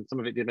laugh and some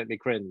of it did make me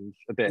cringe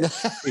a bit,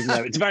 even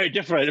though it's very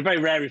different, very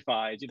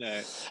rarefied,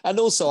 And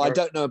also, I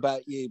don't know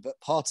about you, but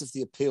part of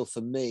the appeal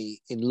for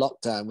me in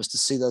lockdown was to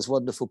see those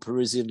wonderful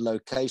Parisian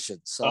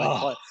locations. So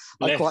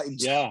I quite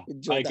enjoyed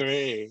that. I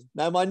agree.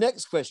 Now, my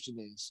next question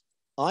is,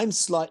 I'm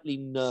slightly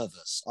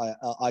nervous.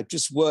 I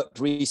just worked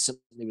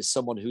recently with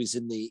someone who is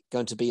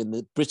going to be in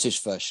the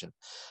British version,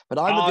 but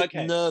I'm a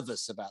bit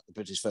nervous about the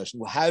British version.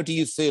 Well, how do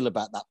you feel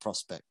about that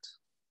prospect?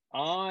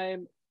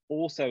 I'm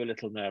also a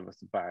little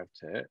nervous about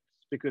it,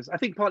 because I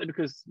think partly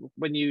because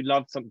when you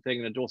love something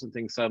and adore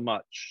something so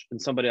much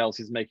and somebody else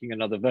is making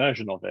another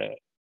version of it,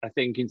 I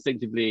think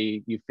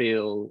instinctively you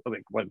feel,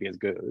 it won't be as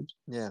good.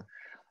 Yeah.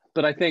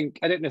 But I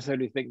don't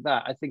necessarily think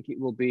that. I think it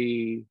will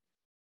be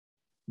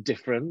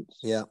different.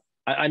 Yeah.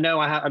 I know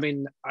I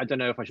don't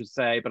know if I should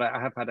say, but I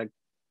have had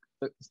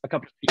a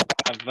couple of people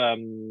have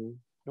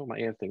my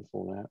ear things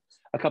falling out.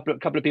 A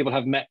couple of people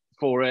have met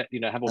for it,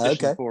 have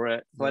auditioned for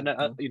it. So I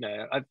know,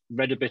 I've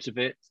read a bit of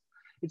it.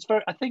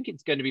 I think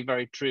it's going to be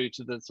very true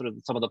to the sort of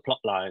some of the plot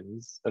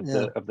lines of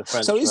the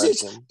French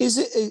version. Is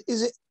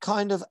it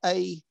kind of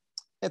a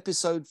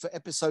episode for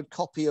episode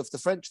copy of the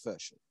French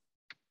version?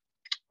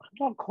 I'm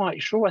not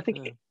quite sure. I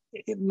think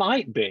it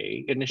might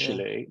be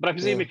initially, but I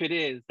presume if it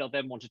is, they'll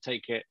then want to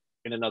take it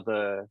in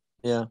another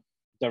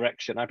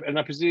direction. And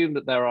I presume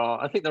that there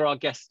are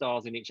guest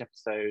stars in each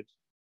episode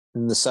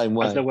in the same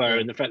way as there were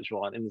in the French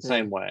one, in the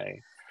same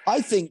way. I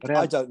think,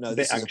 I don't know,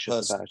 this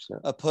is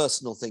a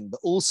personal thing, but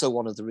also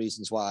one of the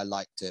reasons why I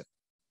liked it,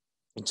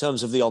 in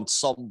terms of the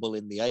ensemble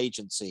in the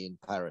agency in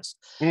Paris,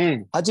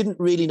 I didn't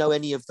really know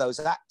any of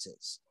those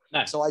actors.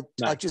 No, so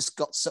I just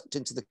got sucked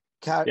into the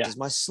characters.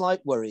 My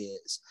slight worry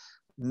is,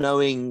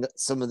 knowing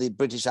some of the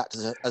British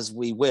actors as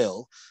we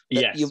will,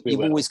 you've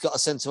always got a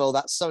sense of,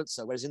 that's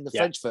so-and-so, whereas in the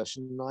French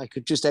version, I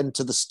could just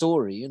enter the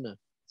story,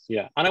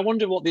 Yeah, and I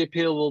wonder what the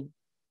appeal will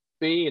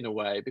be in a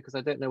way, because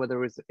I don't know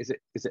whether is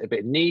it a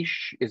bit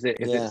niche, is it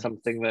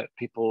something that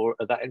people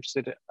are that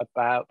interested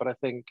about. But I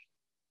think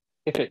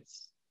if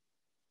it's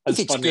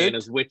as funny and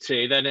as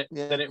witty, then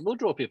it will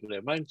draw people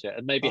in, won't it?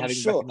 And maybe having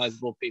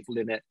recognizable people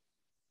in it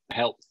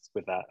helps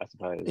with that, I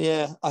suppose.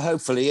 Yeah,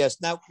 hopefully, yes.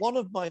 Now, one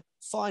of my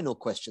final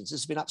questions, this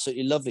has been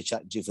absolutely lovely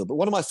chatting to you, Phil, but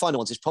one of my final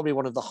ones is probably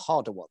one of the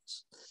harder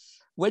ones.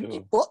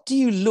 What do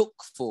you look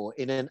for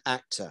in an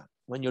actor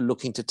when you're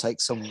looking to take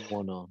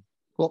someone on?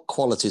 What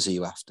qualities are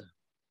you after?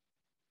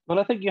 Well,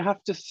 I think you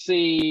have to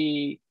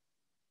see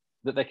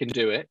that they can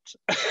do it.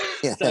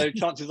 Yeah. So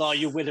chances are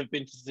you will have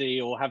been to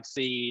see or have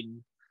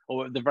seen,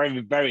 or at the very,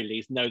 very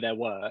least know their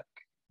work,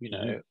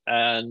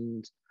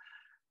 and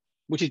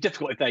which is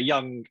difficult if they're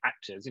young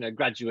actors,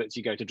 graduates,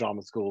 you go to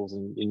drama schools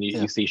and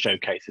you see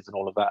showcases and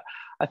all of that.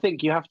 I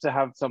think you have to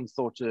have some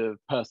sort of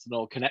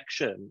personal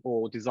connection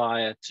or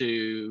desire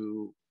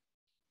to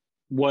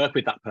work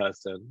with that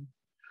person.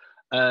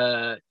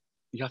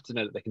 You have to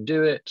know that they can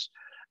do it.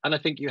 And I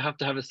think you have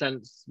to have a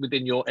sense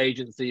within your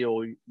agency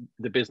or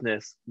the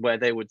business where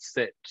they would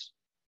sit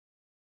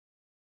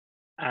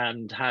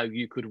and how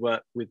you could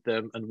work with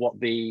them and what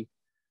the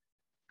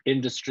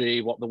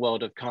industry, what the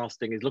world of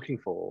casting is looking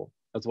for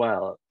as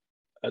well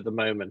at the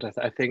moment.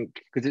 I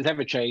think because it's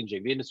ever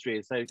changing, the industry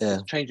is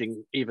it's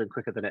changing even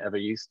quicker than it ever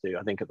used to,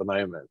 I think, at the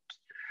moment.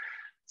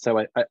 So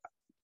I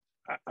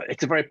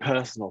it's a very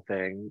personal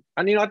thing.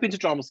 And I've been to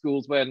drama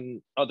schools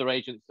when other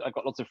agents, I've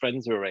got lots of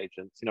friends who are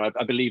agents.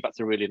 I believe that's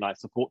a really nice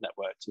support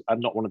network.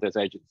 I'm not one of those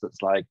agents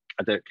that's like,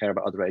 I don't care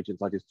about other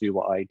agents, I just do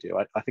what I do.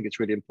 I think it's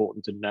really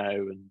important to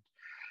know and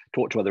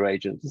talk to other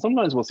agents. And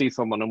sometimes we'll see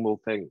someone and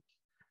we'll think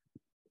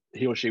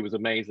he or she was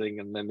amazing,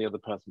 and then the other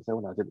person will say, oh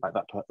no, I didn't like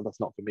that person, that's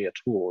not for me at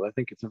all. I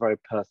think it's a very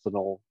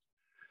personal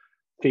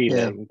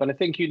feeling. But I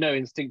think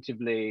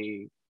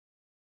instinctively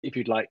if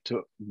you'd like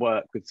to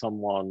work with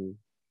someone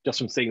just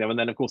from seeing them, and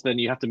then of course then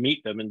you have to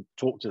meet them and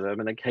talk to them,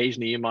 and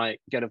occasionally you might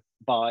get a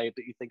vibe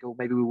that you think, oh,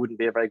 maybe we wouldn't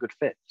be a very good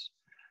fit.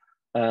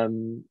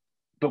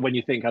 But when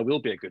you think I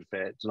will be a good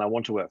fit and I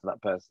want to work for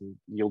that person,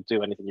 you'll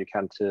do anything you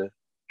can to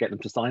get them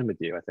to sign with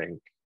you, I think.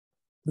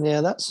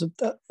 Yeah,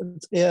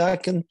 I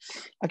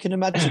can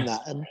imagine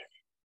that. And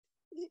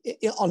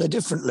on a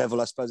different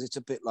level, I suppose it's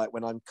a bit like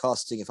when I'm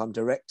casting, if I'm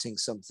directing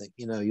something,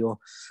 you're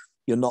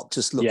not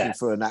just looking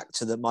for an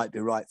actor that might be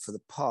right for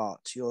the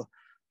part. You're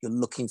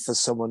looking for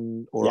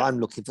someone, or I'm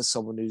looking for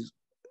someone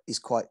is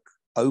quite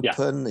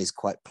open, is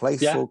quite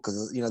playful,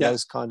 because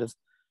those kind of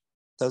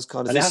and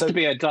things. It has to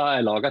be a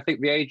dialogue. I think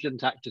the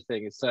agent actor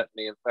thing is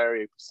certainly a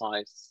very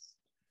precise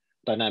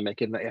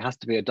dynamic in that it has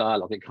to be a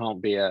dialogue. It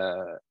can't be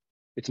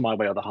it's my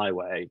way or the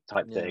highway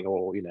type thing,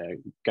 or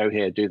go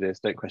here, do this,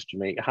 don't question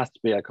me. It has to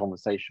be a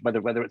conversation,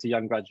 whether it's a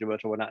young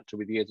graduate or an actor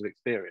with years of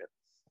experience.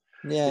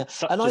 Yeah, it's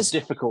such a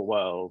difficult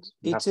world.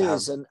 It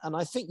is, and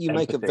I think you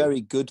make a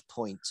very good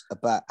point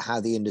about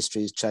how the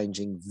industry is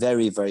changing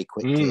very, very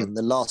quickly, and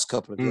the last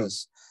couple of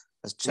years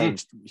has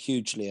changed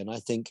hugely. And I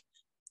think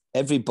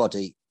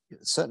everybody,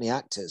 certainly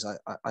actors,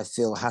 I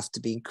feel have to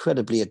be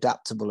incredibly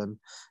adaptable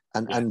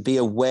and be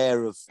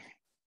aware of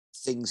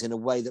things in a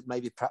way that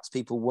maybe perhaps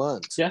people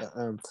weren't.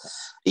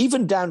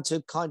 Even down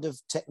to kind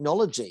of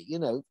technology,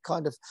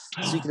 kind of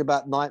speaking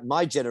about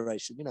my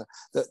generation,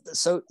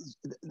 so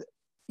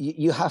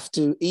you have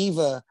to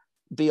either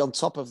be on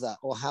top of that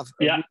or have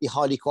a really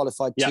highly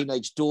qualified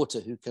teenage daughter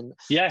who can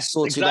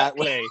sort it out.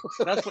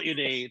 That's what you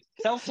need.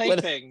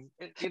 Self-taping.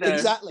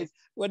 Exactly.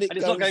 And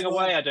it's not going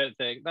away, I don't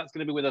think. That's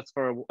going to be with us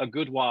for a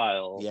good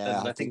while.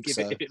 Yeah, and I think if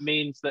it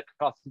means that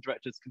casting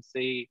directors can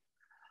see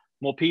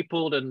more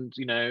people and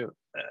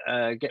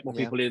get more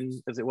people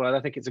in, as it were, I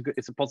think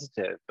it's a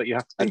positive. But you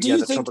have to think,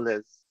 the trouble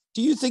is,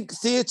 do you think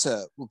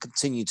theatre will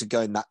continue to go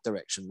in that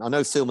direction? I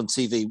know film and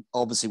TV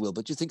obviously will,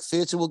 but do you think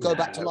theatre will go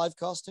back to live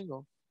casting?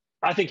 Or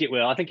I think it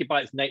will. I think by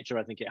its nature,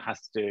 I think it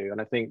has to.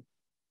 And I think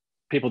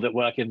people that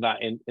work in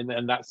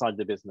that side of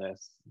the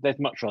business, they'd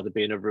much rather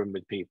be in a room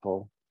with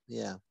people.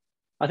 Yeah,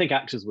 I think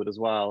actors would as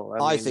well.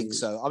 I think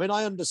so. I mean,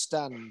 I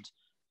understand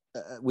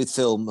with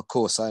film, of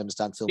course, I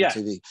understand film and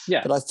TV.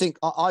 Yeah. But I think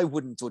I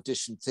wouldn't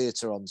audition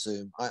theatre on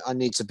Zoom. I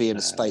need to be in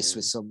a space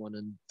with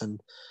someone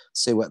and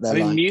see what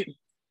they're like.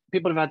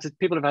 People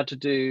have had to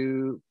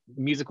do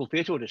musical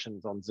theatre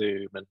auditions on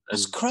Zoom and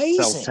that's crazy.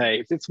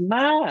 Self-tapes. It's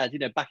mad,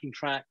 backing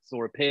tracks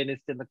or a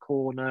pianist in the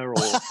corner,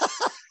 or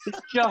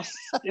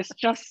it's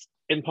just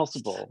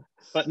impossible.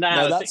 But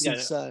now that's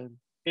insane.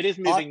 It is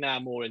moving now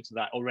more into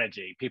that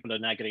already. People are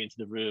now getting into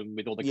the room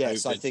with all the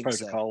COVID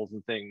protocols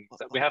and things.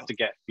 So we have to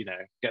get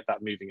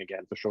that moving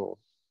again for sure.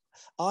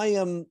 I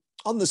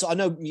on this, I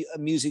know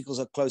musicals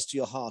are close to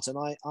your heart,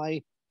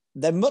 and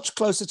they're much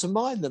closer to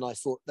mine than I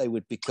thought they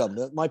would become.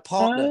 My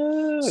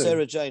partner,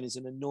 Sarah Jane,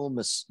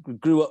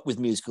 grew up with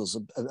musicals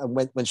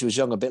and when she was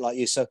young, a bit like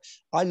you. So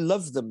I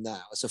love them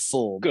now as a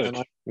form. Good. And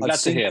I'm glad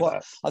to hear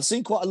that. I've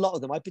seen quite a lot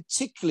of them. I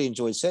particularly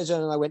enjoyed Sarah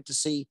Jane, and I went to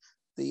see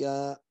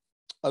the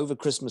over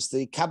Christmas,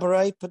 the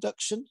Cabaret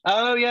production.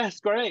 Oh yes,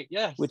 great,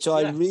 yes. Which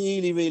I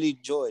really, really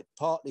enjoyed,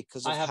 partly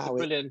because of I have the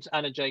brilliant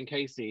Anna Jane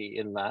Casey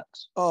in that.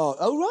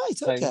 Oh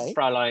right, okay.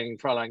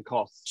 Fräulein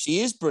Kost. She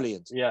is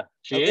brilliant. Yeah,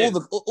 she is.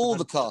 All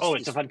the cast. Oh,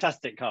 it's a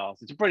fantastic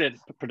cast. It's a brilliant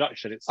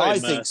production. It's so immersive. I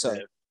think so.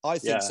 I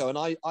think so. And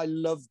I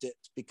loved it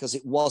because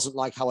it wasn't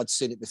like how I'd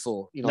seen it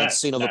before. You know, No, I'd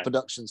seen other no.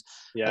 productions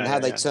Yeah, and how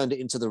they yeah. turned it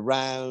into the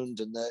round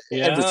and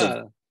Yeah.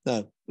 everything. No,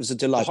 it was a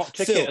delight. The hot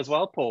ticket Phil, as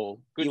well,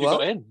 Paul. Good you you what?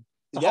 got in.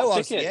 The Yeah, hot well,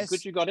 ticket. yes.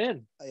 Good you got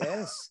in.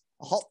 Yes.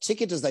 A hot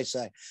ticket, as they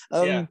say.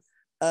 Yeah.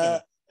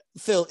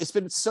 Phil, it's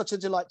been such a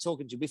delight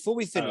talking to you. Before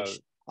we finish,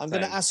 I'm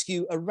going to same. ask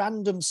you a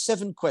random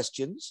 7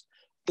 questions.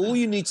 All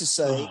you need to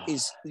say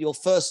is your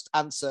first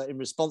answer in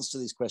response to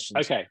these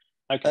questions. Okay.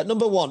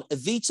 Number 1,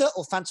 Evita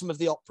or Phantom of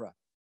the Opera?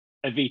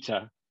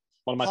 Evita.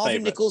 One of my Harvey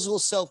favourites. Nichols or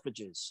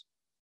Selfridges?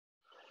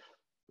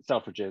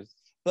 Selfridges.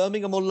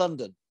 Birmingham or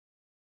London?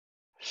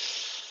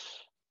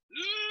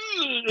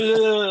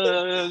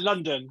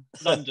 London.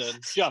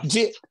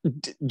 Just.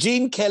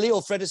 Gene Kelly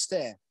or Fred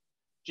Astaire?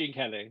 Gene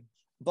Kelly.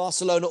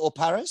 Barcelona or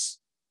Paris?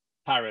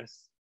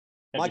 Paris.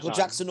 Every Michael time.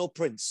 Jackson or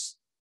Prince?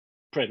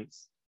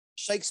 Prince.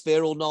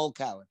 Shakespeare or Noel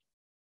Coward?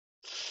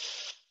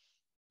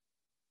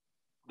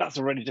 That's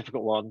a really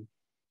difficult one.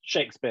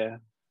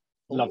 Shakespeare.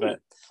 Love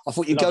it. I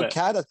thought you'd go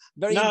Coward.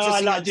 Very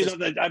interesting. I do love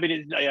that. I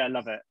mean, I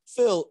love it.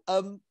 Phil,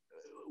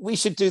 we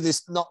should do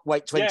this, not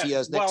wait 20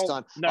 years next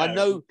time.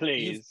 No,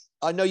 please.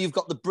 I know you've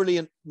got the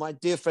brilliant, my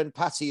dear friend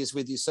Patty is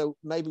with you, so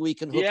maybe we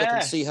can hook up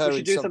and see her we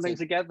should in do something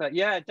together.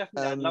 Yeah,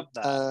 definitely. I love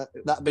that.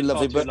 That'd be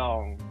lovely. Not too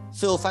long.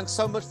 Phil, thanks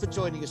so much for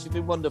joining us. You've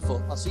been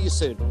wonderful. I'll see you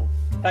soon.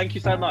 Thank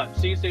you so much.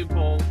 See you soon,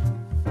 Paul.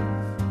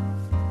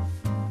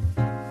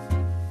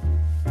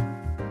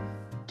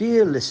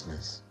 Dear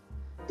listeners,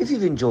 if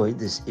you've enjoyed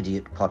this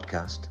idiot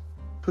podcast,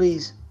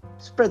 please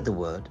spread the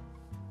word